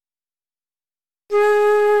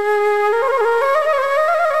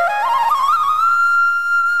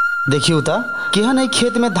देखियो त केहन एहि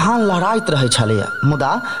खेत में धान लहराइत रहे छलैया,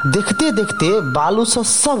 मुदा देखते देखते बालू से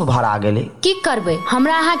सब भरा गेलै। की करबे,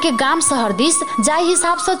 हमरा अहाँ के गाम शहर दिस जाय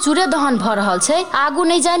हिसाब से चूरे दहन भ रहल छै, आगू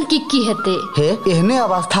नहीं जान की हेते। हे एहने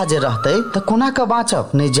अवस्था जे रहते त कोना के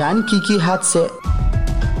बाँचब, नहीं जान की हाथ से।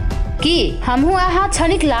 की हमहू अहाँ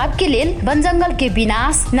क्षणिक लाभ के लेल वन जंगल के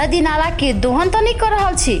विनाश, नदी नाला के दोहन तो नहीं कर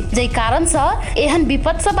रहल छी, जै कारण से एहन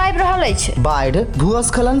विपद सब आबि रहल अछि। बाढ़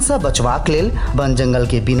भूस्खलन से बचवाक लेल वन जंगल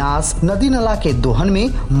के विनाश, नदी नाला के दोहन में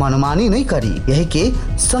मनमानी नहीं करी, यही के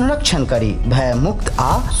संरक्षण करी, भय मुक्त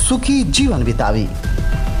आ सुखी जीवन बितावी।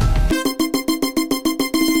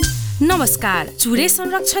 नमस्कार। चूरे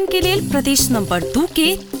संरक्षण के लेल प्रदेश नंबर 2 के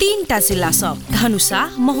 3टा जिला सब धनुषा,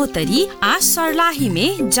 महोत्तरी आ सर्लाही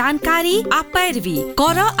में जानकारी आ पैरवी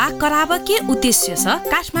कर आ कराब के उद्देश्य से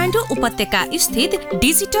काठमाडौँ उपत्यका स्थित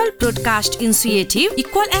digital broadcast initiative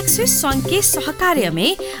equal access संघ के सहकार्य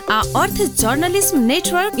में आ अर्थ जर्नलिज्म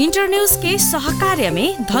नेटवर्क इंटरन्यूज के सहकार्य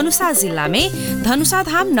में धनुषा जिला में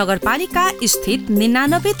धनुषाधाम नगरपालिका स्थित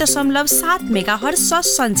 99.7 मेगाहर्ट्ज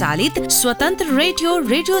संचालित स्वतंत्र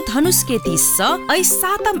रेडियो धनुष के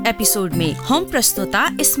 7म एपिसोड में हम प्रस्तुता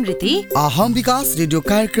स्मृति आ हम विकास रेडियो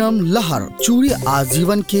कार्यक्रम लहर चूरे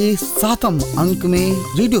आजीवन के 7म अंक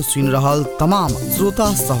में रेडियो सुन रहल तमाम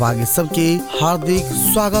श्रोता सहभागी सबके हार्दिक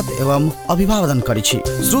स्वागत एवं अभिवादन करै छी।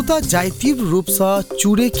 श्रोता जातीय रूप से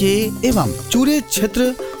चूरे के एवं चूरे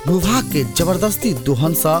क्षेत्र भूभाग के जबरदस्ती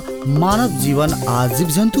दोहन से मानव जीवन आ जीव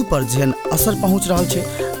जंतु पर जेहन असर पहुँच रहल छै,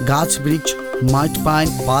 गाछ वृक्ष, माटि पानि,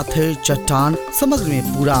 पाथर, चट्टान समग्र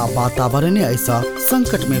में पूरा वातावरण ऐसा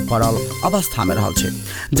संकट में पड़ल अवस्था में रहल छै,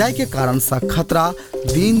 जाय के कारण से खतरा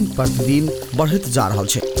दिन प्रतिदिन बढ़त जा रहल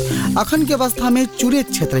छै। अखन के अवस्था में चूरे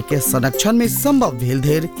क्षेत्र के संरक्षण में संभव भेल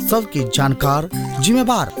धरि सबके जानकार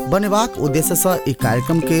जिम्मेवार बनेबाक उद्देश्य से एक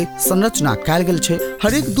कार्यक्रम के संरचना कयल गेल छै।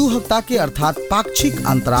 हरेक 2 हफ्ता के अर्थात पाक्षिक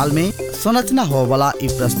अंतराल में संरचना होने वाला ई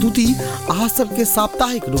प्रस्तुति अहाँ सबके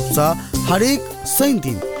साप्ताहिक रूप से हरेक शनि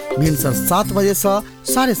दिन भिनसर 7 बजे से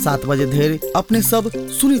 7:30 बजे धरि अपने सब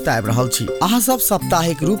सुनित आबि रहल छी। अहाँ सब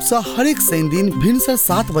साप्ताहिक रूप से हरेक शनि दिन भिनसर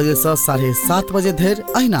 7 बजे से 7:30 बजे धरि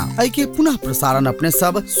अहिना एहि के पुनः प्रसारण अपने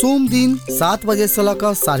सब सोम दिन 7 बजे से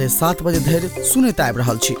लकर 7:30 बजे धरि सुनित आबि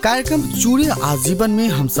रहल छी। कार्यक्रम चूरे आजीवन में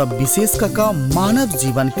हम सब विशेष कऽ मानव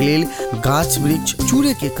जीवन के लेल गाछ वृक्ष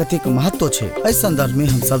चूरे के कतेक महत्व छै, एहि संदर्भ में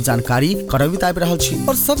हम सब जानकारी करबित आबि रहल छी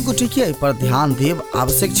और सब गोटे के एहि पर ध्यान देब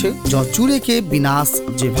आवश्यक छै। जो चूरे के विनाश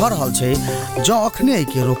जे भ रहल छै, जो अखने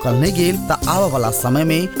के रोकल नहीं गेल त आवे वाला समय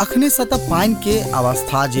में अखने से त पानी के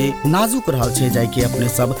अवस्था जे नाजुक रहल छै, जाय के अपने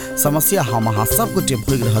सब समस्या हम अहाँ सब गोटे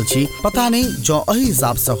भोग रहल छी। पता नहीं जो एही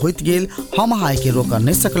हिसाब से होइत गेल हम अहाँ के रोकल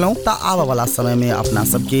नहीं सकलौ त आवे वाला समय में अपना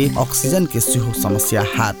सबके ऑक्सीजन के सेहो समस्या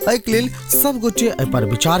हैत। एहि के लेल सब गोटे एहि पर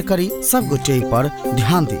विचार करी, सब गोटे एहि पर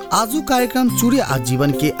ध्यान दी। आजू कार्यक्रम चूरे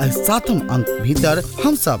आजीवन के 7म अंक भीतर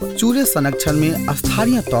हम सब चूरे संरक्षण में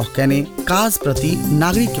स्थानीय तौर केने काज प्रति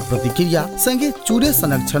नागरिक के प्रतिक्रिया संगे चूरे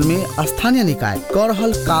संरक्षण में स्थानीय निकाय कर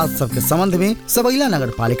रहल काज सब के संबंध में सबैला नगर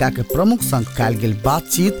पालिका के प्रमुख संग कयल गेल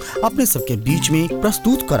बातचीत अपने सबके बीच में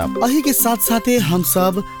प्रस्तुत करब। एही के साथ साथे हम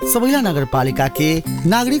सब सबैला नगर पालिका के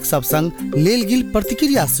नागरिक सब संग लेल गेल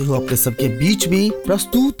प्रतिक्रिया सेहो अपने सबके बीच में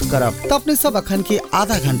प्रस्तुत करब। त अपने सब अखन के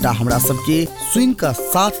आधा घंटा हमरा सबके सुन का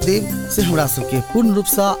साथ देव से हमरा सबके पूर्ण रूप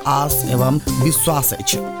से आस एवं विश्वास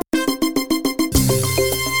अछि।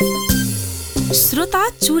 श्रोता,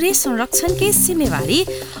 चूरे संरक्षण के जिम्मेवारी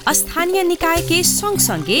स्थानीय निकाय के संग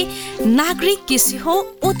संगे नागरिक के सेहो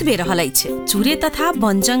ओतबे रहल अछि। चूरे तथा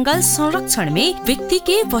वन जंगल संरक्षण में व्यक्ति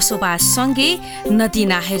के बसोबास संगे नदी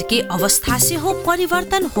नाहर के अवस्था सेहो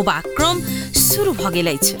परिवर्तन होबाक क्रम शुरू भ गेल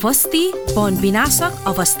अछि। बस्ती वन विनाशक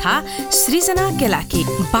अवस्था सृजना केला के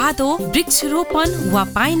बादो वृक्षरोपण वा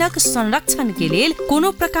पाइनक संरक्षण के लेल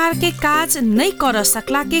कोनो प्रकार के काज नहीं कर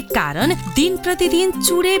सकला के कारण दिन प्रतिदिन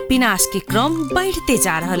चूरे विनाश के क्रम बढ़ते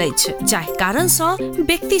जा रहल अछि, जाहि कारण से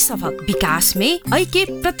व्यक्ति सभक विकास में एहि के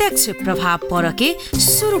प्रत्यक्ष प्रभाव पड़े के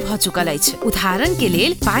शुरू भ चुकल अछि। उदाहरण के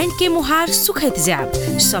लेल पानि के मुहार सुखैत जायब,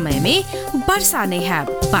 समय में वर्षा नहीं हैब,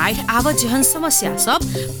 बाढ़ आब जेहन समस्या सब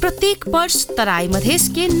प्रत्येक वर्ष तराई मधेश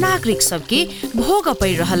के नागरिक सब के भोग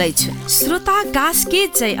पड़ि रहल अछि। श्रोता, गाछ के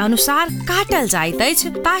जै अनुसार काटल जाइत अछि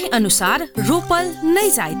ताहि अनुसार रोपल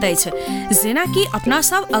नहीं जाइत अछि। जेना कि अपना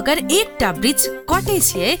सब अगर एकटा वृक्ष काटे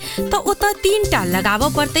छियै त ओतऽ 3टा लगाबऽ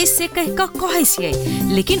पड़तै से कहि कऽ कहै छियै,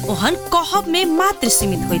 लेकिन ओहन कहब में मात्र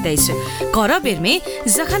सीमित होइत अछि। करऽ बेर में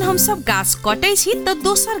जखन हम सब गाछ कटै छी तऽ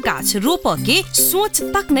दोसर गाछ रोपऽ के सोच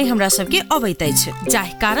तक नहीं हमरा सबके अबैत अछि,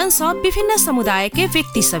 जाहि कारण सँ विभिन्न समुदाय के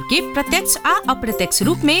व्यक्ति सबके प्रत्यक्ष आ अप्रत्यक्ष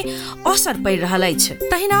रूप में असर पड़ि रहल अछि।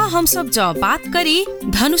 तहिना हम सब जब बात करी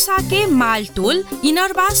धनुषा के मालटोल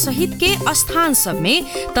इनरबा सहित के स्थान सब में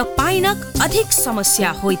तऽ पाइनक अधिक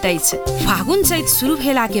समस्या होइत अछि। फागुन चैत शुरू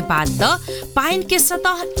भेला के बाद तऽ पाइन के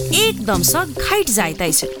सतह एकदम सँ घटि जाइत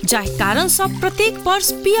अछि, जाहि कारण सँ प्रत्येक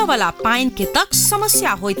वर्ष पिय वाला पाइन के तक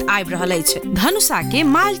समस्या होइत आबि रहल अछि। धनुषा के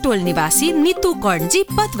मालटोल निवासी नीतू कर्ण जी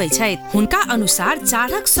बतबै छथि, हुनका अनुसार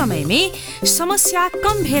जाड़क समय में समस्या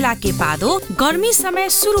कम भेला के बादो गर्मी समय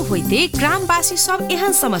शुरू होइते ग्रामवासी सब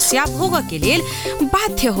एहन समस्या भोगऽ के लेल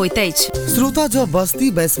बाध्य होइत अछि। श्रोता, जब बस्ती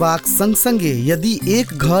बैसबाक संग संगे यदि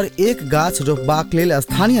एक घर एक गाछ रोपबाक लेल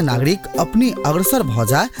स्थानीय नागरिक अपने अग्रसर भऽ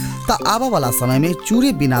जाय तऽ आबऽ वाला समय में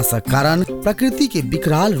चूरे विनाशक कारण प्रकृति के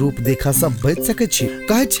विकराल रूप देखा से बचि सकैत छी,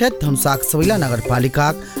 कहै छथि धनुषाक सवैला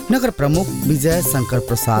नगरपालिकाक नगर प्रमुख विजय शंकर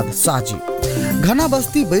प्रसाद शाहजी। घना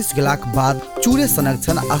बस्ती बैस गेलाक बाद चूरे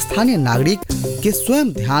संरक्षण स्थानीय नागरिक के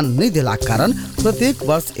स्वयं ध्यान नहीं देलाक कारण प्रत्येक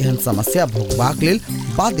वर्ष एहन समस्या भोगबाक लेल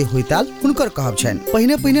बाध्य होइताल हुनकर कहब छनि।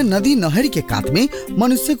 पहिने नदी नहर के कात में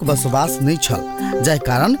मनुष्य के बसवास नहीं छल, जाहि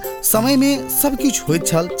कारण समय में सब किछु होइत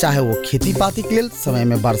छल, चाहे वो खेती पाती के लेल समय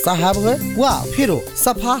में वर्षा हैब होय वा फेरो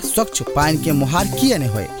सफा स्वच्छ पानि के मुहार किए नहीं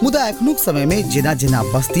होय। मुदा एखनुक समय में जेना जेना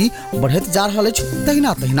बस्ती बढ़ैत जा रहल अछि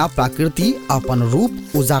तहिना तहिना प्रकृति अपन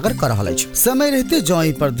रूप उजागर कर रहल अछि। समय रहते जँ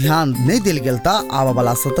एहि पर ध्यान नहीं देल गेल तऽ आबऽ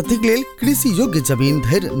वाला संततिक लेल कृषि योग्य जमीन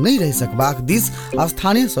धरि नहीं रहि सकबाक दिस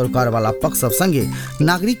स्थानीय सरकार वाला पक्ष सब संगे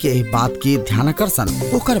नागरिक के एहि बात के ध्यानाकर्षण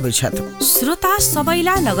ओ करबै छथि। श्रोता,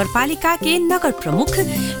 सबैला नगरपालिका के नगर प्रमुख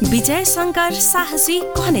विजय शंकर शाहजी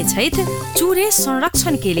कहने छथि, चूरे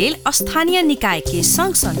संरक्षण के लेल स्थानीय निकाय के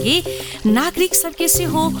संग संगे नागरिक सबके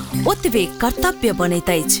सेहो ओतबे कर्तव्य बनैत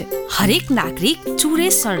अछि। हरेक नागरिक चूरे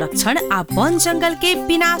संरक्षण आ वन जंगल के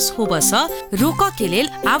विनाश होबऽ सँ रोकऽ के लेल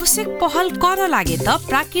आवश्यक पहल करऽ लागे तऽ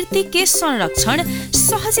प्राकृतिक के संरक्षण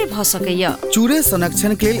सहजे भऽ सकैया। चूरे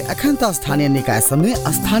संरक्षण के लेल एखन तऽ स्थानीय निकाय सब में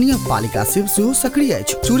स्थानीय पालिका सब सेहो सक्रिय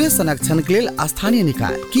अछि। चूरे संरक्षण के लेल स्थानीय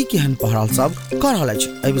निकाय की केहन पहल सब कर रहल अछि,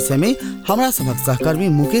 एहि विषय में हमरा सभक सहकर्मी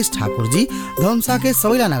मुकेश ठाकुर जी धनुषा के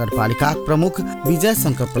सवैला नगरपालिका प्रमुख विजय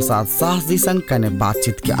शंकर प्रसाद शाह जी संग कने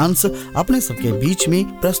बातचीत के अंश अपने सबके बीच में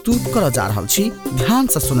प्रस्तुत करऽ जा रहल छी। ध्यान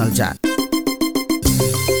से सुनल जाय।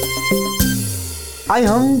 आइ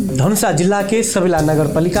हम धनुषा जिला के सवैला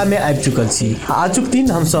नगरपालिका में आबि चुकल छी। आजुक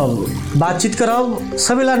दिन हम सब बातचीत करब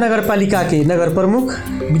सवैला नगरपालिका के नगर प्रमुख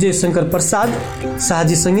विजय शंकर प्रसाद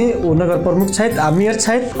शाहजी संगे। ओ नगर प्रमुख छथि आ मेयर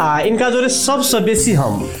छथि आ इनका जोरे सबसे बेसी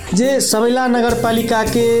हम जे सवैला नगरपालिका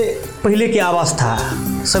के पहले के अवस्था,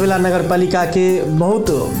 सवैला नगरपालिका के बहुत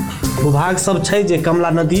विभाग सब छै जे कमला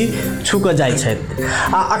नदी छू कऽ जाइ छथि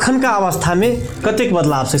आ अखनका अवस्था में कतेक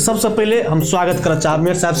बदलाव छै। सबसे पहले हम स्वागत करऽ चाहब,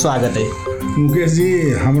 मेयर साहब स्वागत है। मुकेश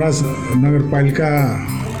जी, हमरा नगरपालिका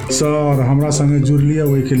से और हमरा संगे जुड़लिए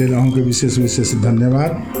ओहिके लेल अहूँके विशेष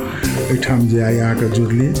धन्यवाद। एहिठाम जे आइ आके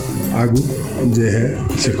जुड़ली, आगू जे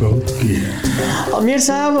है से कहू की है। मेयर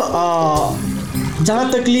साहब,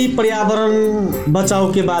 जहाँ तकली पर्यावरण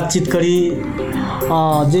बचाव के बातचीत करी,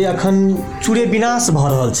 जे अखन चूरे विनाश भऽ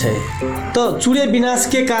रहल छै तऽ चूरे विनाश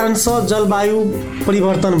के कारण से जलवायु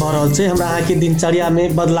परिवर्तन भऽ रहल छै, हमरा अहाँ के दिनचर्या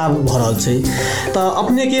में बदलाव भऽ रहल छै। तऽ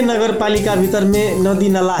अपने के नगरपालिका भीतर में नदी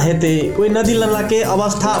नाला हेतै, ओहि नदी नाला के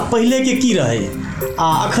अवस्था पहले के की रहे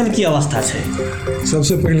आ अखन की अवस्था छै?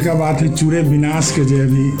 सबसे पहिलका बात है चूरे विनाश के जे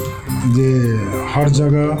अभी जे हर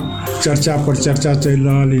जगह चर्चा पर चर्चा चलि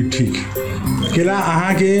रहल है, ठीक केला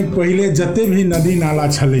अहाँ के पहले जते भी नदी नाला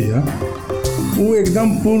छलैया वो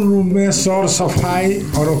एकदम पूर्ण रूप में सौर सफाई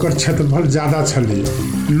और ओकर क्षेत्रफल ज़्यादा छलै।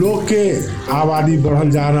 लोग के आबादी बढ़ल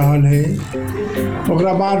जा रहल है,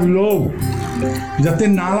 ओकरा बाद लोग जते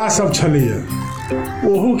नाला सब छलैया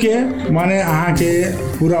ओहू के माने अहाँ के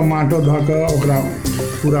पूरा माटो धऽ कऽ ओकरा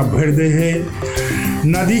पूरा भरि दै है।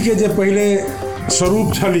 नदी के जे पहले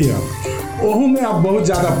स्वरूप छलैया ओहू में अब बहुत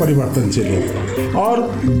ज़्यादा परिवर्तन चले और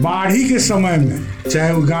बाढ़ी के समय में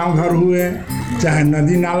चाहे वो गांव घर हुए चाहे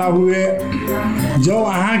नदी नाला हुए, जो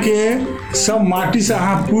अहाँ के सब माटी से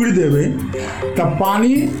अहाँ पूरि देवे तब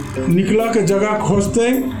पानी निकल के जगह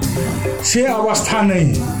खोजते से अवस्था नहीं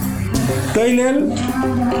है। ताहि लेल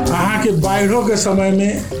अहाँके बाढ़ियों के समय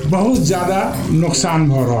में बहुत ज़्यादा नुकसान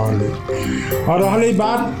भ रहल है। और रहले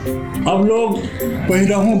बात, अब लोग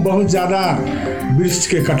पहिलहु बहुत ज़्यादा वृक्ष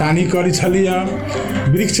के कटानी करै छलिए।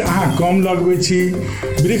 वृक्ष अहाँ कम लगबै छी।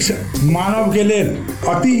 वृक्ष मानव के लेल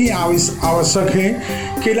अति ही आवश्यक है।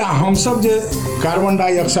 कैला हमसब जे कार्बन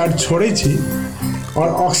डाइऑक्साइड छोड़ै छी और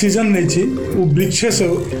ऑक्सीजन लै छी, वो वृक्षे से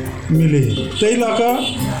मिले। ताहि लऽ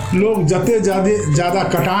कऽ लोग जते ज़्यादा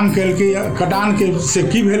कटान केलकै। कटान के से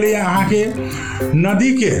की भेलै अहाँके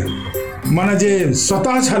नदी के माने जे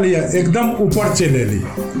सतह छलिए एकदम ऊपर चलि एली।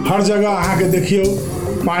 हर जगह अहाँके देखियो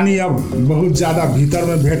पानी अब बहुत ज़्यादा भीतर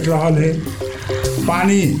में भेट रहल है।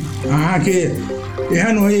 पानी अहाँके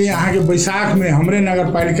एहन होइए अहाँके बैसाख में हमरे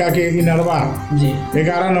नगर पालिका के इनरवा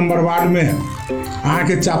 11 नंबर वार्ड में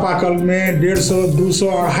अहाँके चापाकल में 150, 200,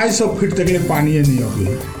 250 फीट तक ले पानी नहीं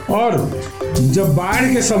अबे। और जब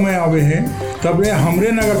बाढ़ के समय आवे है तब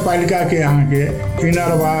हमरे नगर पालिका के अहाँके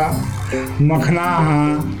इनरवा, मखनाहा,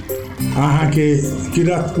 अहाँके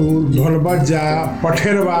किरतपुर, ढोलबज्जा,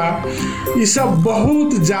 पठेरवा, ये सब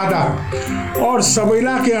बहुत ज़्यादा। और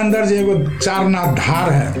सबैला के अंदर जो एगो 4 नाथ धार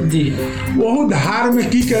है जी, वहू धार में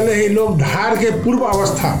की कले है लोग। धार के पूर्व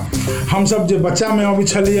अवस्था हम सब जो बच्चा में अभी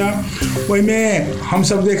छलिए, ओहिमें हम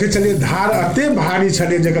सब देखे चलिए धार अते भारी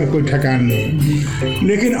छलिए जकर कोई ठेकान नहीं।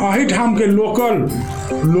 लेकिन अही ठाम के लोकल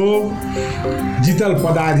लोग, जीतल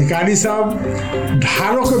पदाधिकारी सब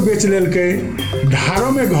धारों के बेच लेलकै,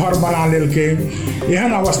 धारों में घर बना लेलकै।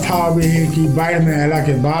 एहन अवस्था अभी है कि बाढ़ में अयला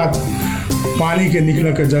के बाद पानी के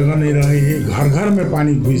निकले के जगह नहीं रहे है। घर घर में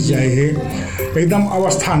पानी घुस जाए है। एकदम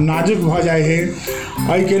अवस्था नाजुक भ जाए है।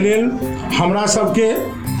 एहि के लेल हमरा सबके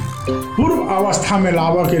पूर्व अवस्था में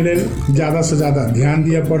लाबऽ के लेल ज़्यादा से ज़्यादा ध्यान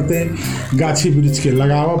दिए पड़ते। गाछी वृक्ष के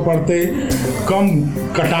लगाबऽ पड़ते, कम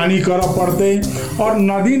कटानी करऽ पड़ते। और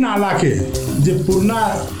नदी नाला के जे पुरना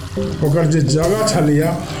ओकर जे जगह छलिए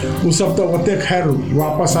उ सब तो ओते खैर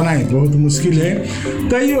वापस आनाई बहुत मुश्किल है।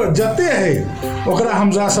 तैयो जते है ओकरा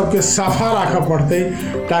हमरा सबके साफा रखऽ पड़ते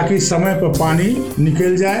ताकि समय पर पानी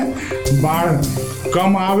निकल जाए, बाढ़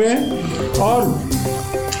कम आवे और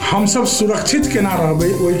हम सब सुरक्षित केना रहबै।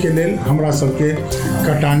 ओहि के लेल हमरा सबके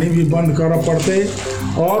कटानी भी बंद करऽ पड़ते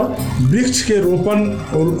और वृक्ष के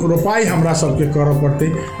रोपाई हमरा सबके करऽ पड़ते।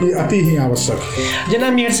 ये अति ही आवश्यक है। जेना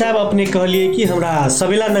मेयर साहब अपने कहलिए कि हमरा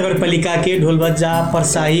सबेला नगर पालिका के ढोलबज्जा,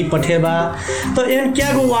 परसाही, पठेरवा, तो एहन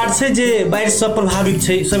क्या गो वार्ड से जे बाढ़ से प्रभावित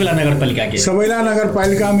है सबेला नगर पालिका के? सबेला नगर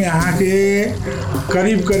पालिका में अहाँ के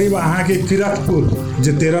करीब अहाँ के किरतपुर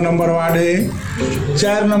जे 13 नंबर वार्ड है,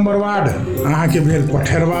 4 नंबर वार्ड अहाँ के भेल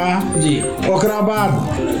पठेरवा जी, ओकरा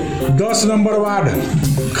बाद 10 नंबर वार्ड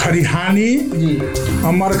खरिहानी,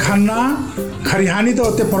 अमरखन्ना। खरिहानी तो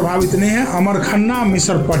उतने प्रभावित नहीं है। अमरखन्ना,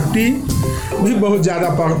 मिसरपट्टी भी बहुत ज़्यादा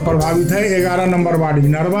प्रभावित है। 11 नंबर वार्ड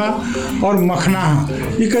इनरवा और मखनाहा,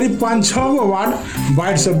 ये करीब 5-6 गो वार्ड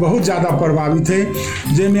बाढ़ से बहुत ज़्यादा प्रभावित है।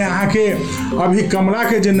 जिसमें अहाँ के अभी कमला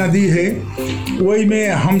के जो नदी है वही में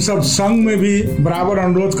हम सब संघ में भी बराबर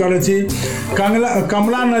अनुरोध करे छी।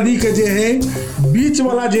 कमला नदी के जे है बीच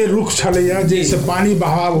वाला जे रुख छलैया जैसे पानी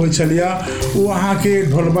बहाव हो छलैया, वो अहाँ के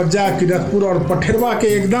ढोलबज्जा, किरतपुर और पठेरवा के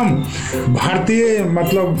एकदम भारतीय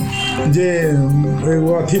मतलब जे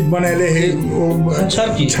वो अथी बनेले है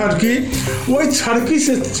छड़की, वही छड़की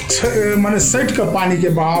से माने सट के पानी के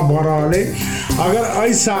बहाव भ रहा है। अगर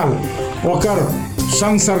एहि साल ओकर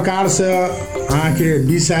संघ सरकार से अहाँ के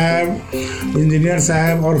डी साहब, इंजीनियर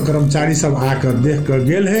साहब और कर्मचारी सब आकर देख कर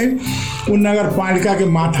गेल है। उ नगर पालिका के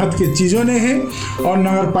माथत के चीज़ों नहीं है और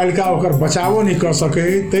नगर पालिका ओकर बचावो नहीं कर सके।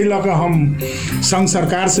 ताहि लऽ कऽ हम संघ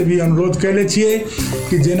सरकार से भी अनुरोध कैले छिए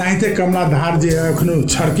कि जेनाहिते कमला धार जे एखनो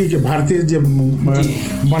छड़की के भारतीय जे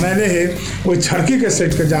बनैले है ओहि छड़की के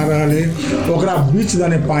सेट के जा रहा है, ओकरा बीच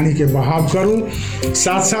दने पानी के बहाव करू।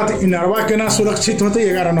 साथ साथ इनरवा केना सुरक्षित होते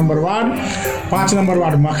 11 नंबर वार्ड, 5 नंबर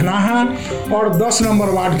वार्ड मखनाहा और 10 नंबर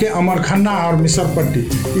वार्ड के अमरखन्ना और मिसरपट्टी,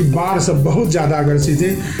 ये बाढ़ से बहुत ज़्यादा ग्रसित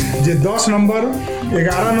है। जे 10 नंबर,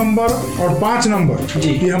 11 नंबर और 5 नंबर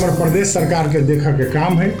ये हमारे प्रदेश सरकार के देखा के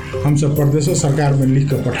काम है। हम सब प्रदेशों सरकार में लिख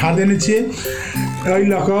कर पठा देने छिए। एहि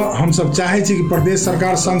लऽ कऽ हम सब चाहे छी कि प्रदेश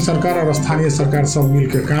सरकार, संघ सरकार और स्थानीय सरकार सब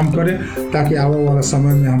मिलकर काम करे ताकि आने वाला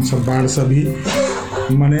समय में हम सब बाढ़ से भी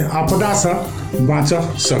माने आपदा से बाँच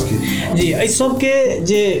सकी। जी, एहि सबके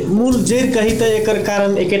जे मूल जड़ कही तो एकर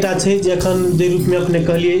कारण एकेटा छै जे एखन जे रूप में अपने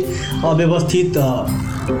कहलिए अव्यवस्थित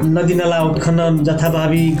नदी नाला उत्खनन,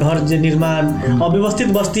 जथाभावी घर जे निर्माण, अव्यवस्थित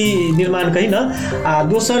बस्ती निर्माण कही न, आ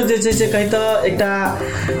दोसर जे छै से कही तऽ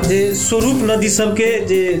एकटा जे स्वरूप नदी सबके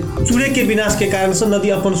जे चूड़े के विनाश के कारण से नदी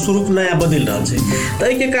अपन स्वरूप नया बदल रहल छै। तऽ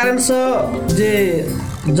एहि के कारण से जे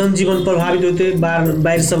जनजीवन प्रभावित होते,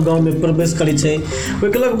 बाहर सब गाँव में प्रवेश करै छै,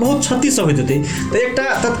 ओहिके लग बहुत क्षति सब होइत होतै। तऽ एकटा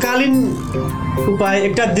तत्कालीन उपाय,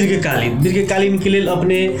 एकटा दीर्घकालीन के लेल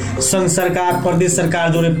अपने संघ सरकार, प्रदेश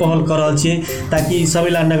सरकार जोरे पहल कर रहल छियै, ताकि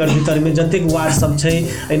सबेला नगर भीतर में जतेक वार्ड सब छै,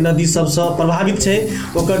 नदी सबसँ प्रभावित छै,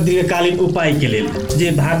 ओकर दीर्घकालीन उपाय के लेल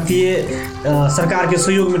जे भारतीय सरकार के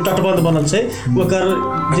सहयोग में तटबंध बनल छै, ओकर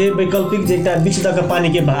जे वैकल्पिक जे एकटा बीच दऽ के पानी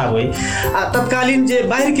के बहाव होय। आ तत्कालीन जे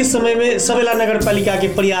बाढ़ि के समय में सबेला नगर पालिका के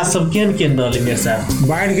प्रयास सब केहन रहलै मेयर साहब?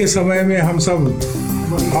 बाढ़ि के समय में हम सब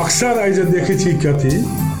अक्सर जो देखे छी कथी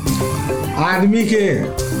आदमी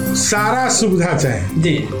के सारा सुविधा चाहे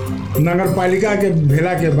जी, नगर पालिका के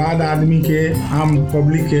भेला के बाद आदमी के, आम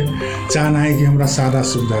पब्लिक के चाहना है कि हमरा सारा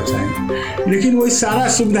सुविधा चाहिए, लेकिन वही सारा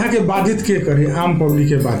सुविधा के बाधित के करे, आम पब्लिक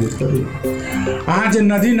के बाधित करे। अहाँ जे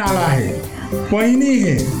नदी नाला है, पानी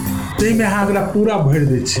है, तई में अहाँ एकरा पूरा भर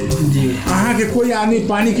दै छी जी। अहाँ के कोई आदमी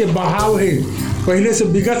पानी के बहाव है, पहले से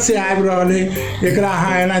विगत से आबि रहल है, एकरा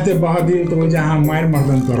अहाँ एनाहिते बहा दियौ तऽ ओइजा अहाँ मारि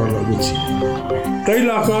मर्दन करऽ लगै छी। ताहि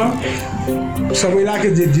लऽ कऽ सबेला के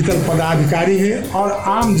जे जीतल पदाधिकारी है और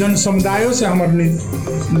आम जन समुदायों से हमर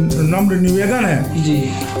नम्र निवेदन है जी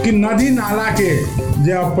कि नदी नाला के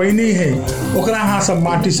जे पानी है ओकरा अहाँ सब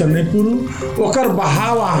माटी से नहीं पूरू, ओकर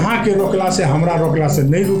बहाव अहाँ के रोकला से, हमरा रोकला से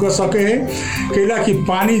नहीं रुक सके है। कैला कि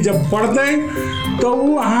पानी जब पड़ते तो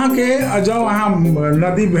वो अहाँ के जब अहाँ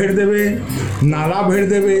नदी भर देवे, नाला भर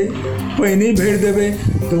देवे, पानी भर देवे,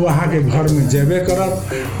 तो वो अहाँ के घर में जेबे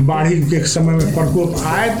करत। बाढ़ी के समय में प्रकोप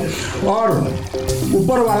आयत और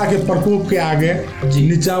ऊपर वाला के प्रकोप के आगे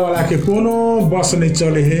नीचा वाला के कोनो बस नहीं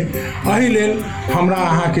चले है। एहि लेल हमरा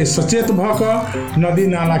अहाँ के सचेत भ क नदी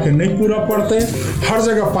नाला के नहीं पूरा पड़ते, हर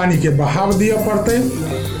जगह पानी के बहाव दिए पड़ते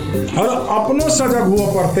और अपनो सजग हुआ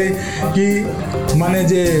पड़ते कि माने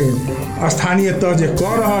जे स्थानीय तह जे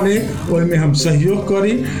कर रहा है ओहिमे हम सहयोग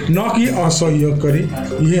करी, न कि असहयोग करी।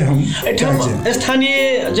 ये हम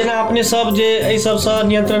स्थानीय जेना अपने सब जे एहि सबसँ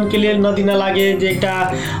नियंत्रण के लेल नदी न लागे, जे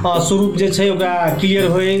एकटा स्वरूप जे छै ओकरा क्लियर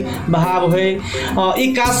होय, बहाव होय,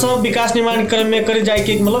 ई काज सब विकास निर्माण क्रम में करे जाय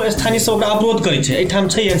के मतलब स्थानीय सब ओकरा अवरोध करे छै। एहिठाम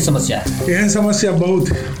छै एहन समस्या? एहन समस्या बहुत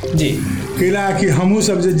है जी। कैला कि हमहूँ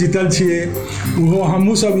सब जे जीतल छियै ओहो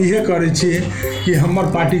हमहूँ सब इहे करे छियै कि हमर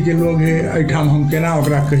पार्टी के लोग है, एहिठाम हम केना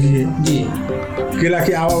ओकरा कहिए जी। कैला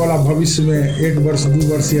कि आबऽ वाला भविष्य में 1 वर्ष 2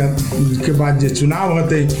 वर्ष या के बाद जे चुनाव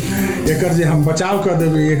होते, एकर जे हम बचाव कर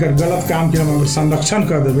देवे, एकर गलत काम के हम संरक्षण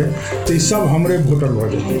कर देवे, तो सब हमरे वोटर भऽ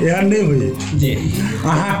जेतै। एहन नहीं हुई जी।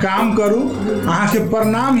 अहाँ काम करू, अहाँ के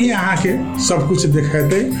परिणाम ही अहाँ के सब कुछ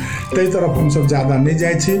देखेतै। ताहि तरफ हम सब ज्यादा नहीं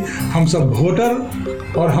जाइ छी। हम सब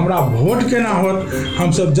वोटर और हमरा वोट केना होत,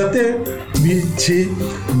 हम सब जते भी छी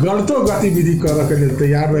गलतो गतिविधि करऽ के लेल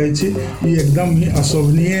तैयार रहे छी। ये एकदम ही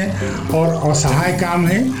अशोभनीय और असहाय काम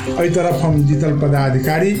है। एहि तरफ हम जीतल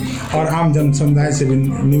पदाधिकारी और आम जन समुदाय से भी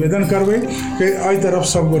निवेदन करबै कि एहि तरफ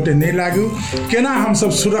सब गोटे नहीं लागू, केना हम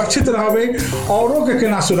सब सुरक्षित रहबै, औरों के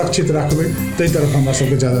केना सुरक्षित रखबै, ताहि तरफ हमरा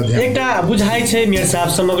सबके ज्यादा ध्यान। एकटा बुझाइ छै मेयर साहब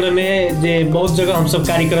समग्र में जे बहुत जगह हम सब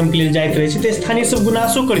कार्यक्रम के लेल जाइत रहे छी तऽ स्थानीय सब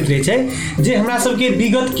गुनासो करैत रहे छै जे हमरा सबके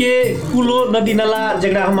विगत के पुलो, नदी नाला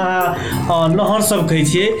जकरा हम नहर सब कहै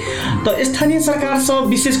छियै, तऽ स्थानीय सरकार सब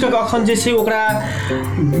विशेष कऽ अखन जे छै ओकरा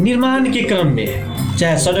निर्माण के क्रम में,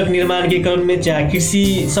 चाहे सड़क निर्माण के क्रम में, चाहे कृषि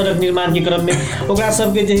सड़क निर्माण के क्रम में, ओकरा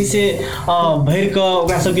सबके जे है से भरि कऽ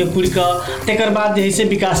ओकरा सबके पुरि कऽ तकर बाद जे है से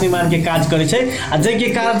विकास निर्माण के काज करै छै। आ जाहिके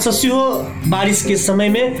कारण से सेहो बारिश के समय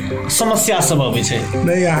में समस्या सब अबै छै।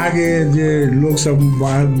 नहीं, अहाँ के जे लोग सब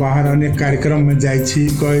बाहर अनेक कार्यक्रम में जाइ छी,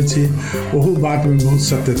 कहै छी, ओहू बात में बहुत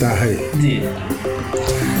सत्यता है जी।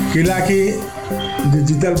 कैला कि जे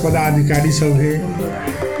जीतल पदाधिकारी सब है,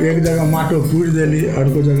 एक जगह माटो पूरि देली,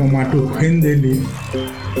 अर्को जगह माटो खुनि देली,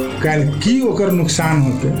 काल्हि की ओकर नुकसान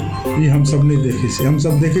होते ये हम सब नहीं देखे छी। हम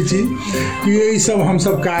सब देखे छी कि ये सब हम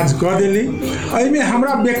सब काज कऽ देली, एहिमे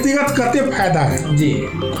हमरा व्यक्तिगत कते फायदा है जी,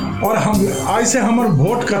 और हम ऐसे हमर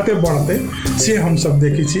वोट कते बढ़ते से हम सब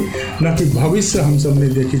देखे छी, न कि भविष्य हम सब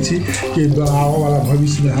नहीं देखे छी कि आबऽ वाला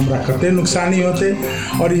भविष्य में हमरा कते नुकसानी होते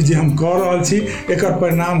और ये जे हम कऽ रहल छी एकर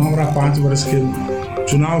परिणाम हमरा 5 वर्ष के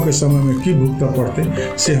चुनाव के समय में की भुगतऽ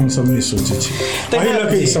पड़ते से हम सब नहीं सोचे छी। एहि लऽ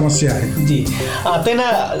के समस्या है जी।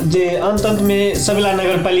 तेना जे अंत में सबेला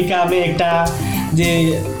नगर पालिका में एकटा जे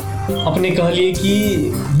अपने कहलिए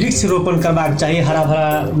कि वृक्ष रोपण करबाक चाही, हरा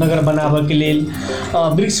भरा नगर बनाबऽ के लेल,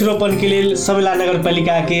 वृक्ष रोपण के लेल सबेला नगर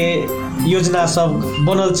पालिका के योजना सब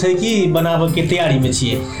बनल छै कि बनाबऽ के तैयारी में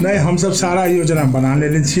छियै? नहीं, हम सब सारा योजना बना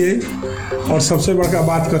लेले छियै और सबसे बड़का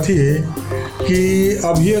बात कथी है कि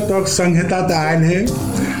अभी तक संहिता तो आयल है,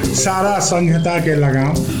 सारा संहिता के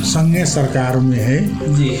लगाम संघीय सरकार में है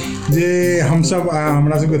जी। जे हम सब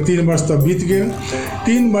हमरा सबके 3 वर्ष तक बीत गेल।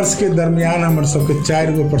 3 वर्ष के दरमियान हमर सबके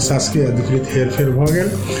 4 गो प्रशासकीय अधिकृत हेरफेर भऽ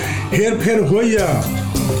गेल। हेरफेर होइए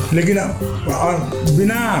लेकिन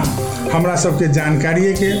बिना हमरा सबके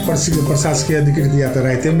जानकारिए के प्रशासकीय अधिकृत या तो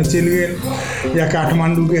राइते में चलि गेल या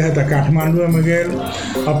काठमांडू के है तो काठमांडू में गेल,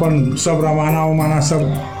 अपन सब रवाना उमाना सब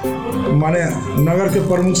माने नगर के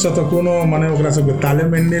प्रमुख से तो कोनो माने ओकरा सबके ताले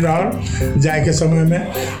में नहीं रहल। जाए के समय में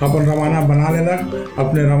अपन रवाना बना लेलक,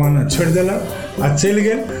 अपने रवाना छोड़ देलक आ चलि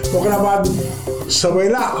गेल। ओकरा बाद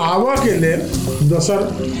सबैला आबऽ के लेल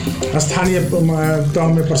दोसर स्थानीय तह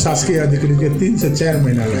में प्रशासकीय अधिकृत के 3 से 4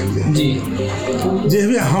 महीना लागि गेल जी। जे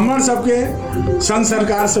भी हमर सबके संघ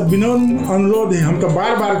सरकार से विनम्र अनुरोध है, हम तो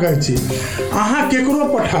बार बार कहै छी अहाँ केकरो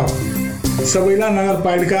पठाओ, सबैला नगर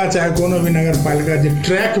पालिका चाहे कोनो भी नगर पालिका जे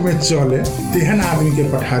ट्रैक में चले तेहन आदमी के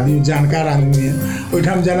पठा दियो, जानकार आदमी है।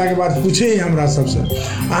 ओहिठाम जाना के बाद पूछे ही हमरा सबसे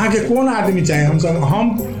अहाँ के कोन आदमी चाहिए।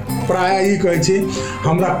 हम प्राय ई कहै छी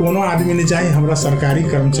हमरा कोनो आदमी नहीं चाहिए, हमरा सरकारी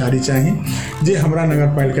कर्मचारी चाहिए जे हमरा नगर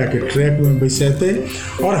पालिका के ट्रैक में बैसेते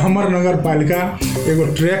और हमर नगर पालिका एगो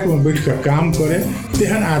ट्रैक में बैठ कर काम करे,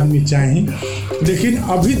 तेहन आदमी चाहिए। लेकिन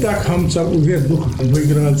अभी तक हम सब उहे दुख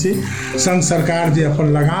भोग रहल छी। संघ सरकार जे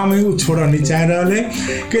अपन लगाम है वो छोड़ऽ नहीं चाह रहा है,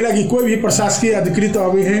 कैलाकि कोई भी प्रशासकीय अधिकृत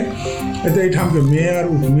अबे है तो एठाम के मेयर,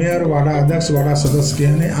 उपमेयर, वार्ड अध्यक्ष, वार्ड सदस्य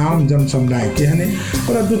केहने, आम जन समुदाय केहने,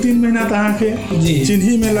 और 2-3 महीना तो अहाँ के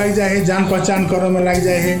चिन्ही में लग जाए है, जान पहचान करे में लग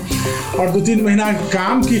जाए है, और 2-3 महीना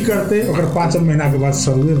काम की करते और 5 महीना के बाद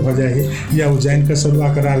सर्वे भ जाए है या उज्जैन के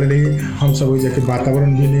सर्वा करा ले। हम सब ओहि के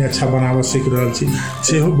वातावरण भी नहीं अच्छा बनाबऽ सीख रहल छी,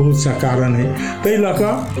 सेहो बहुत सा कारण है। ताहि लऽ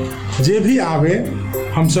कऽ जे भी आवे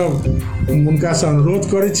हम सब उनका से अनुरोध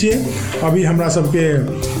करै छियै। अभी हमरा सबके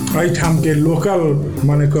एहिठाम के लोकल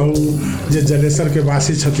माने कहू जे जलेसर के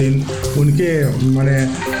वासी छथिन उनके माने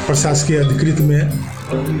प्रशासकीय अधिकृत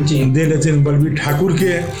में देले छथिन बलबीर ठाकुर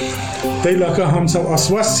के। ताहि लऽ कऽ हम सब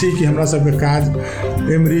आश्वस्त छी कि हमरा सबके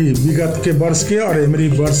काज एमरी विगत के वर्ष के और एमरी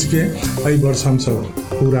वर्ष के एहि वर्ष हम सब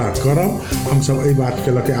पूरा करब। हम सब एहि बात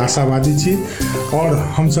के लऽ के आशावादी छी और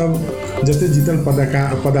हम सब जते जीतल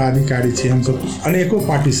पदाधिकारी छी हम सब अनेकों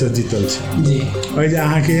पार्टी से जीतल छी जी। जे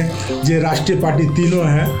अहाँ के जे राष्ट्रीय पार्टी तीनों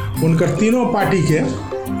है उनकर तीनों पार्टी के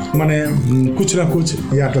माने कुछ ना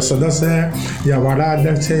कुछ या तो सदस्य है या वार्ड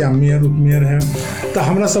अध्यक्ष है या मेयर उपमेयर है। तो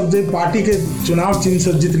हमरा सब जो पार्टी के चुनाव चिन्ह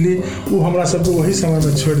से जीतली वो हमरा सबके वही समय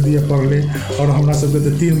में छोड़ दिए पड़ले और हमरा सबके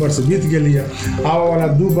तो 3 वर्ष बीत गई है। आने वाला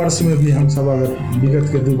 2 वर्ष में भी हम सब अगर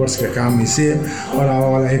विगत के 2 वर्ष के काम इसे और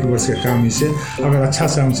आने वाला 1 वर्ष के काम इसे अगर अच्छा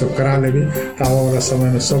से हम सब करा लेबे तो आने वाला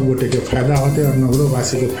समय में सब गोटे के फायदा होते और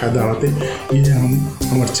नगरोवासी के फायदा होते। ये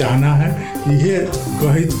हमर चाहना है। ये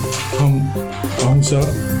कहित हम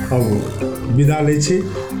सब अब विदा लै छी।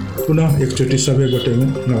 पुनः एक चोटी सबै गोटे में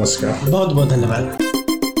नमस्कार। बहुत बहुत धन्यवाद।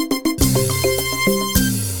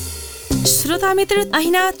 श्रोता मित्र,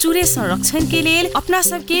 अहिना चूरे संरक्षण के लिए अपना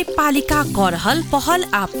सबके पालिका कर रहल पहल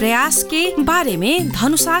आ प्रयास के बारे में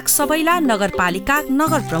धनुषाक सबैला नगर पालिका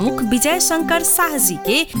नगर प्रमुख विजय शंकर शाह जी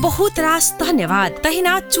के बहुत रास धन्यवाद।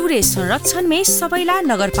 तहिना चूरे संरक्षण में सबैला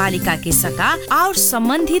नगर पालिका के सका और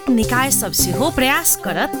संबंधित निकाय सब से हो प्रयास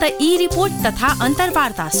करत त ई रिपोर्ट तथा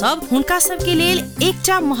अंतर्वार्ता सब हुनका सब के लिए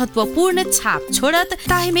एकटा महत्वपूर्ण छाप छोड़त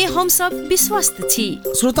ताहि में हम सब विश्वस्त छी।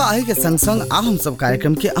 श्रोता आइ के संग संग आब हम सब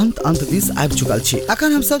कार्यक्रम के अंत दिस आबि चुकल छी।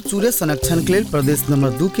 अखन हम सब चूरे संरक्षण के लेल प्रदेश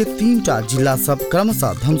नंबर 2 के 3टा जिला सब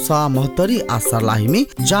क्रमशः धनुषा, महोत्तरी आ सर्लाही में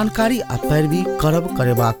जानकारी आ पैरवी करब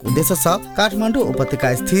करेबाक उद्देश्य से काठमांडू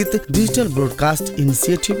उपत्यका स्थित digital broadcast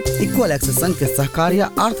initiative, equal access संघ के सहकार्य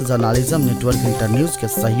अर्थ जर्नलिज्म नेटवर्क इंटरन्यूज के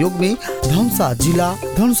सहयोग में धनुषा जिला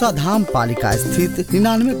धनुषा धाम पालिका स्थित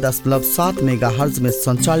 99.7 मेगाहर्ट्ज में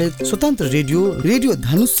संचालित स्वतंत्र रेडियो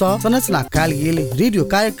धनुष से संरचना कयल गेल रेडियो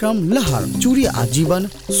कार्यक्रम लहर चूड़ी आ जीवन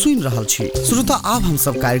सुनि रहल छी। श्रोता आब हम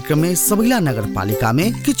सब कार्यक्रम में सबैला नगर पालिका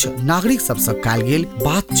में किछ नागरिक सब से कयल गेल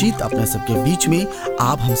बातचीत अपने सब के बीच में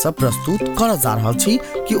आब हम सब प्रस्तुत कर जा रहल छी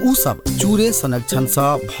कि उ सब चूरे संरक्षण से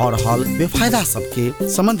भ रहल बेफायदा सब के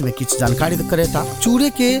संबंध में किछ जानकारी करेता। चूरे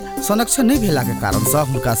के संरक्षण नहीं भेला के कारण से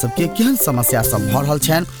हुनका सब के केहन समस्या सब भ रहल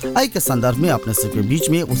छन, एहि के संदर्भ में अपने सब के बीच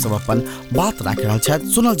में उ सब अपन बात राख रहल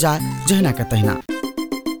छथि। सुनल जाय जहिना के तहिना।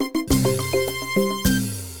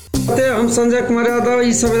 हम संजय कुमार यादव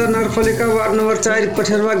ई सबैला नगरपालिका वार्ड नंबर 4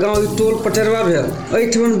 पठेरवा गांव टोल पठेरवा भेल।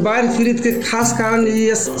 एहिठाम बाढ़ि पीड़ित के खास कारण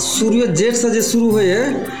ये शुरू जेठ से जे शुरू होय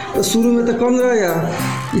है तो शुरू में तो कम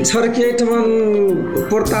रहे ई छड़ के एहिठाम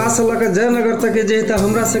पोरता से लके जयनगर तक जे है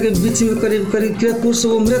हमरा सबके बीच में करीब किरतपुर से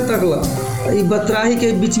उम्रे तक ई बतराही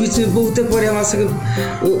के बीच में बहुते पड़े हमरा सबके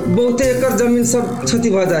बहुते एकड़ जमीन सब क्षति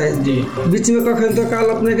भ जाए। बीच में कखन तो काल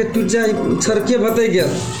अपने के टूट जाए छड़के भते गेल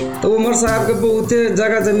तो उमर साहब के बहुते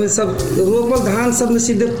जगह जमीन सब रोपल धान सब में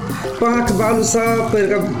सीधे पाँख बालू सब पेड़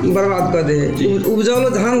का बर्बाद कर दे है। उपजौलो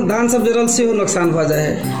धान सब जरल से हो नुकसान हो जाए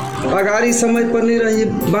है। अगाड़ी समय पर नहीं रही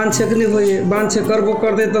बांध छेक नहीं हुई है, बांध छेक करबो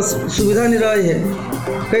कर दे तो सुविधा नहीं रही है।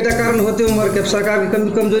 कई कारण होते उम्र के सरकार की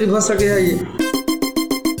कमजोरी भ सके है। ये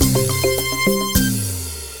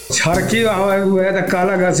छड़की हुए तो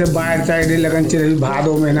कहलक से बाढ़ि चाहे लगन चल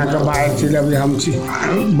भादो महीना के बाढ़ि चलब हम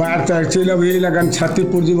बाढ़ि चाहे चलब ये लगन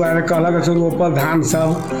क्षतिपूर्ति बाढ़ि कहलक से रोपल धान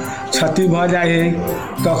सब क्षति भ जाए है।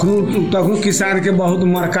 तखनू किसान के बहुत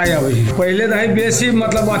मरका अबै है। पहले रही बेसी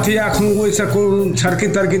मतलब अथी अखनू ओइसे छड़की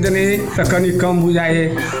तरकी देने तो कनी कम बुझाए है,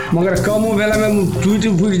 मगर कमो भेला में टूट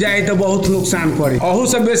फूट जाए तो बहुत नुकसान करे, अहू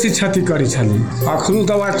से बेसी क्षति करे छली। अखनू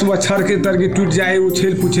तो छड़की तरकी टूट जाए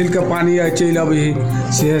उछल पुछल के पानी चल अबै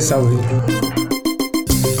है, से सब है।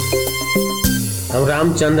 हम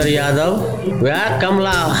रामचंद्र यादव वह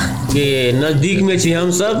कमला के नज़दीक में छी।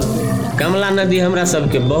 हम सब कमला नदी हमरा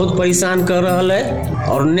सबके बहुत परेशान कर रहा है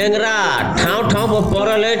और नेंगरा ठाव ठाव पर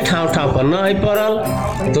पड़ल है, ठाव ठाव पर न है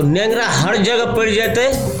पड़ल तो नेंगरा हर जगह पड़ जाते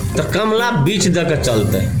तो कमला बीच द के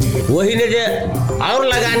चलते। वही ने जे और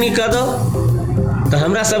लगानी कर दो तो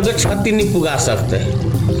हमरा सबके क्षति नहीं पुगा सकते।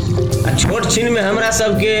 आ छोट छीन में हमरा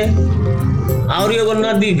सबके और एगो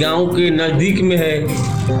नदी गांव के नजदीक में है,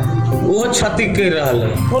 वो क्षति कर रहा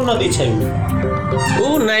है। कौन नदी छै?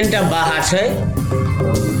 वो 9टा बाहा छै,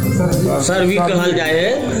 सरवी कहल जाए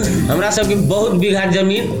है। हमरा सबके बहुत बीघा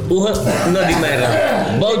जमीन वो नदी में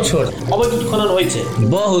रह, बहुत छोट अवैध खनन होइ छै,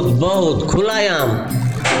 बहुत खुलायाम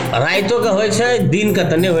राइतो के होइ छै, दिन के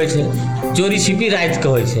तने होइ छै, चोरी छिपी रात के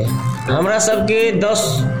होइ छै। हमरा सबके 10,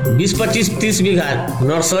 20, 25, 30 बीघा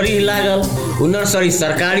नर्सरी लागल। वो नर्सरी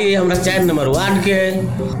सरकारी है, हमरा 4 नंबर वार्ड के है।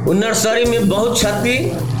 वो नर्सरी में बहुत क्षति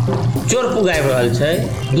चोर पुगाब रहल छै,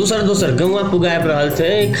 दोसर गौवा पुगाब रहल छै,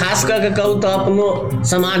 खास करके कहूँ तो अपनो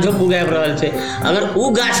समाजो पुगाब रहल छै। अगर वो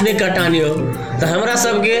गाछ नहीं कटानी हो तो हमरा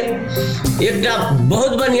सबके एकटा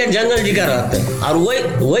बहुत बढ़िया जंगल जिका रहते और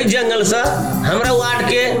वही जंगल से हमरा वार्ड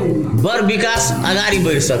के बड़ विकास आगाड़ी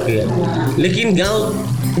बढ़ सके। लेकिन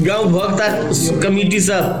गांव भक्ता कमिटी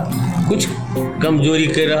सब कुछ कमजोरी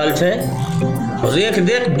कर रहल छै, रेख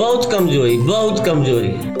देख बहुत कमजोरी।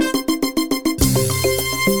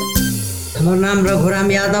 हमार नाम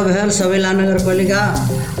रघुराम यादव है, सवेला नगर पालिका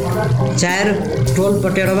 4 टोल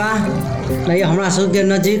पटेरवा। नहीं हमरा सबके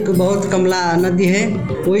नज़दीक बहुत कमला नदी है,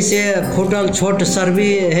 वैसे फूटल छोट सरवी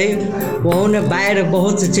है, वहाँ ने बाढ़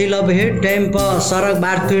बहुत चल अब है। टाइम पर सड़क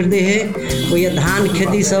बाढ़ कर दे है, वही धान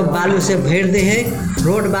खेती सब बालू से भर दे है।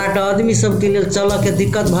 रोड बाट आदमी सबके लिए चल के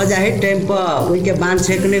दिक्कत भ जाए है, टाइम पर वही के बांध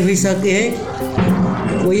छेकने भी सके है।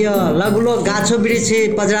 वही लगलो गाछो वृक्ष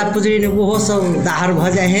पजरा पुजरी ने वो सब दाहर भ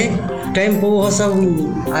जाए है, टाइम पर वो सब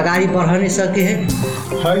आगाड़ी बढ़ नहीं सके है।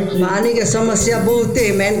 पानी के समस्या बहुत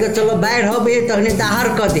है, मान के चलो बाढ़ हबे तहने दाहर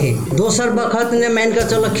कर दे, दोसर बखत ने मान के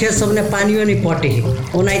चलो खेत सब ने पानियो नहीं पटे है,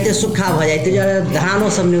 ओनाहिते सूखा भ जाए तो धानो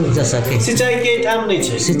सब नहीं उपज सके। सिंचाई के ठाम नहीं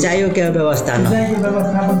छै, सिंचाइयो के व्यवस्था न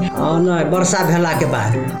वर्षा भेला के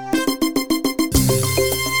बाद।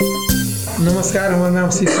 नमस्कार, हमार नाम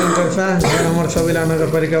श्री शंकर शाह, हमार सवेला नगर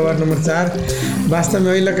पालिका वार्ड नंबर 4। वास्तव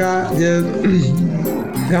में वही लगा जे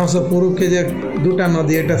गाँव से पूर्व के जे 2टा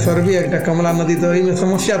नदी, एक सरवी एक कमला नदी, तो में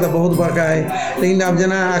समस्या तो बहुत बड़का है। लेकिन अब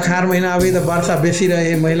जना अखाड़ महीना आबे तो वर्षा बेसी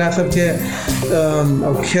रहे, महिला सबके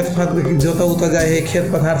खेत जोता उता जाए है, खेत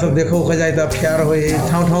पथार सब देखो हो जाए तो अफियार हो है।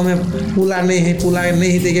 ठाव में पुला नहीं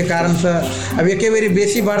है के कारण से अब एक बेरी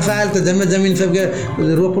बेसी वर्षा आयल तो जमीन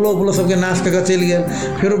सबके रोपलो सबके नाश करके चल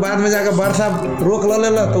गए। फिर बाद में जाकर वर्षा रोक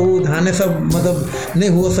लेला तो वो धाने सब मतलब नहीं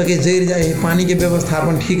हो सके, जर जाए है। पानी के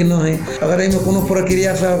व्यवस्थापन ठीक न है। अगर इनमें कोनो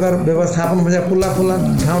प्रक्रिया से अगर व्यवस्थापन हो जाए, पुला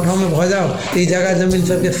ठाव में भ जाओ तो जगह जमीन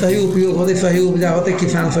सबके सही उपयोग होते, सही उपजा होते,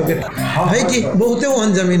 किसान सबके है कि बहुते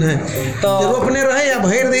ओहन जमीन है तो रोपने रहे या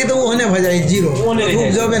भर दे तो ओहने भ जाए, जीरो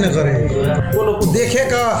उपजबे न करे। देखे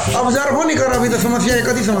का ऑब्जर्व नहीं कर, अभी तो समस्या के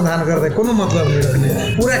कथी समाधान कर दे, कोनो मतलब नहीं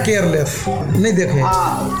रखने, पूरा केयरलेस नहीं देखे।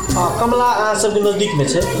 कमला सब के नजदीक में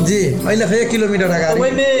छै जी, अइला से 1 किलोमीटर आगे।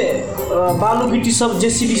 ओइ में बालू गिट्टी सब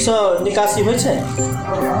जेसीबी से निकासी होइ छै,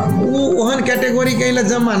 ओहन कैटेगरी के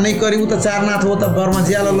जमा नहीं करी, वो तो चारनाथ हो तो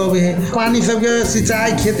बरमजिया लोग है। पानी सबके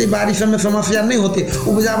सिंचाई खेती बाड़ी सब में समस्या नहीं होती,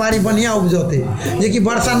 उपजा बाड़ी बढ़िया उपजते, जे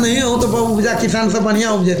वर्षा नहीं हो तो उपजा किसान सब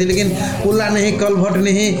बढ़िया उपजते। लेकिन पुला नहीं, कलभट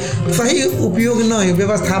नहीं, सही उपयोग नहीं,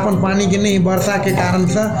 व्यवस्थापन पानी के नहीं, वर्षा के कारण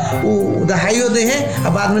से वो दहाइयो दे है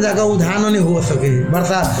और बाद में जाकर वो धान नहीं हो सके,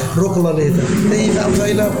 वर्षा रोक ले। तो हिसाब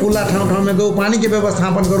से पुला ठाव में दो पानी के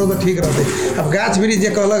व्यवस्थापन करो तो ठीक रहते। अब गाछ वृक्ष जे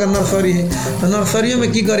कहलक नर्सरी है तो नर्सरियों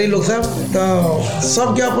में की करी लोग सब, तो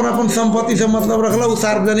सबके अपन संपत्ति से मतलब रखल,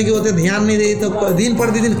 सार्वजनिक होते ध्यान नहीं दे तो दिन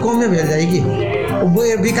प्रतिदिन कमे भेल जाएगी। वो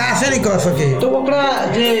विकासे नहीं कर सके। तो ओकरा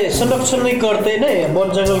जे संरक्षण नहीं करते ने वन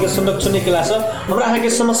जंगल के संरक्षण नहीं केला से हमरा यहाँ के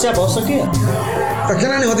समस्या भ सके। तो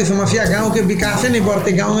केना नहीं होती समस्या, गांव के विकासे नहीं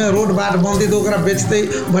बढ़ते, गांव में रोड बाट बनती तो ओकरा बेचते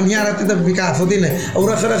बढ़िया रहती तो विकास होती नहीं।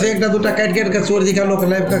 और सर से एक दूटा काट के चोर जी का लोग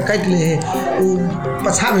लाइफ का काट ले वो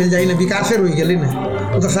पछा मिल जाए ना, विकासे रुक गई ना,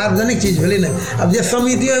 वो तो सार्वजनिक चीज भेली ना। अब जे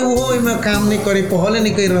समिति है वो ओहिमे काम नहीं करे, पहल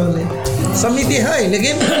नहीं कर रहे। समिति है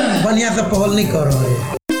लेकिन बढ़िया से पहल नहीं कर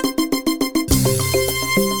रहे।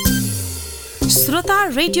 श्रोता,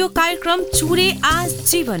 रेडियो कार्यक्रम चूरे आज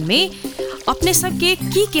जीवन में अपने सबके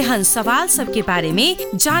की केहन सवाल सबके बारे में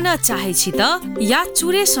जाना चाहे छी त या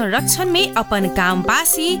चूरे संरक्षण में अपन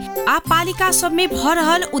गामवासी आ पालिका सब में भ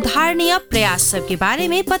रहल उदाहरणीय प्रयास सब के बारे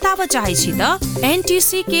में बताव चाहे छी त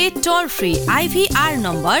एनटीसी के टोल फ्री IVR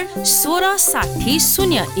नंबर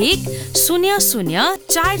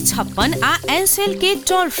 166001000456 आ एनसेल के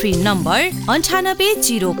टोल फ्री नंबर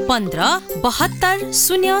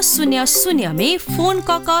 9805720000 में फोन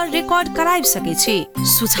क रिकॉर्ड कराइब सके छी।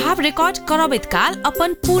 सुझाव रिकॉर्ड करबैत काल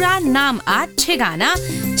अपन पूरा नाम आ ठेगाना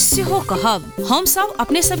सेहो कहब। हम सब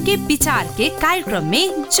अपने सबके विचार के कार्यक्रम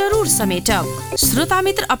में जरूर समेटब। श्रोता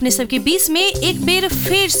मित्र, अपने सबके बीच में एक बेर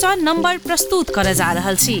फेर से नंबर प्रस्तुत करे जा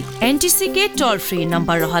रहल छी। एनटीसी के टोल फ्री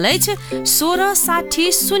नंबर रहल अछि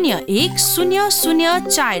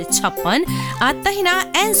 166001000456 आ तहिना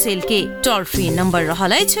एनसेल के टोल फ्री नंबर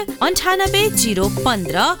रहल अछि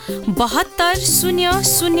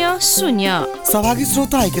 9805720000। सहभागी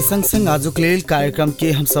श्रोता के संग संग आजुक लेल कार्यक्रम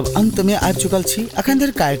के हम सब अंत में आ चुकल छी। अखन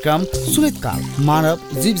धरि कार्यक्रम सुनैत काल मानव,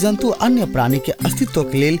 जीव जंतु, अन्य प्राणी के अस्तित्व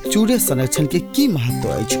के लेल चूरे संरक्षण के की महत्व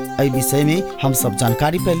अछि एहि विषय में हम सब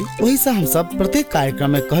जानकारी पैली। वही से हम सब प्रत्येक कार्यक्रम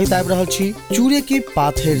में कहैत आबि रहल छी, चूरे के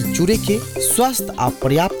पाथेर चूरे के स्वस्थ आ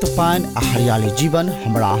पर्याप्त पानि आ हरियाली जीवन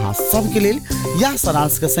हमरा अहाँ सब के लेल या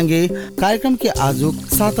सारांश के संगे कार्यक्रम के आजुक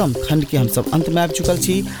 7म खंड के हम सब अंत में आबि चुकल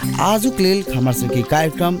छी। आजुक लेल हमर सबके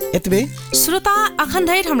कार्यक्रम एतबे। श्रोता, अखन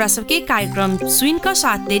धरि हमरा सबके कार्यक्रम सुन का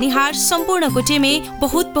साथ देनिहार संपूर्ण गोटे में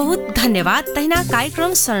बहुत बहुत धन्यवाद। तहिना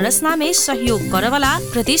कार्यक्रम संरचना में सहयोग करे वाला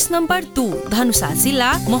प्रदेश नंबर 2 धनुषा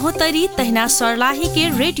जिला महोत्तरी तहिना सर्लाही के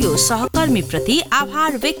रेडियो सहकर्मी प्रति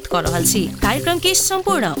आभार व्यक्त कर रहल छी। कार्यक्रम के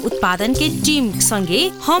संपूर्ण उत्पादन के टीम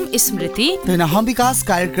संगे हम स्मृति तहिना हम विकास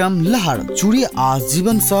कार्यक्रम लहर चूड़ी आज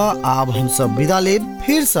जीवन से आब हम सब विदा लेब।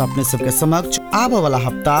 फिर से अपने सबके समक्ष आब वाला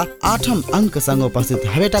हफ्ता 8म अंक संग उपस्थित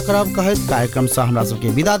हेबेटा करब कहैत कार्यक्रम से हमरा सबके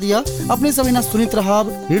विदा दिया। अपने सब सुनित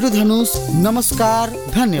रहब रेडियो धनुष। नमस्कार,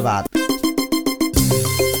 धन्यवाद।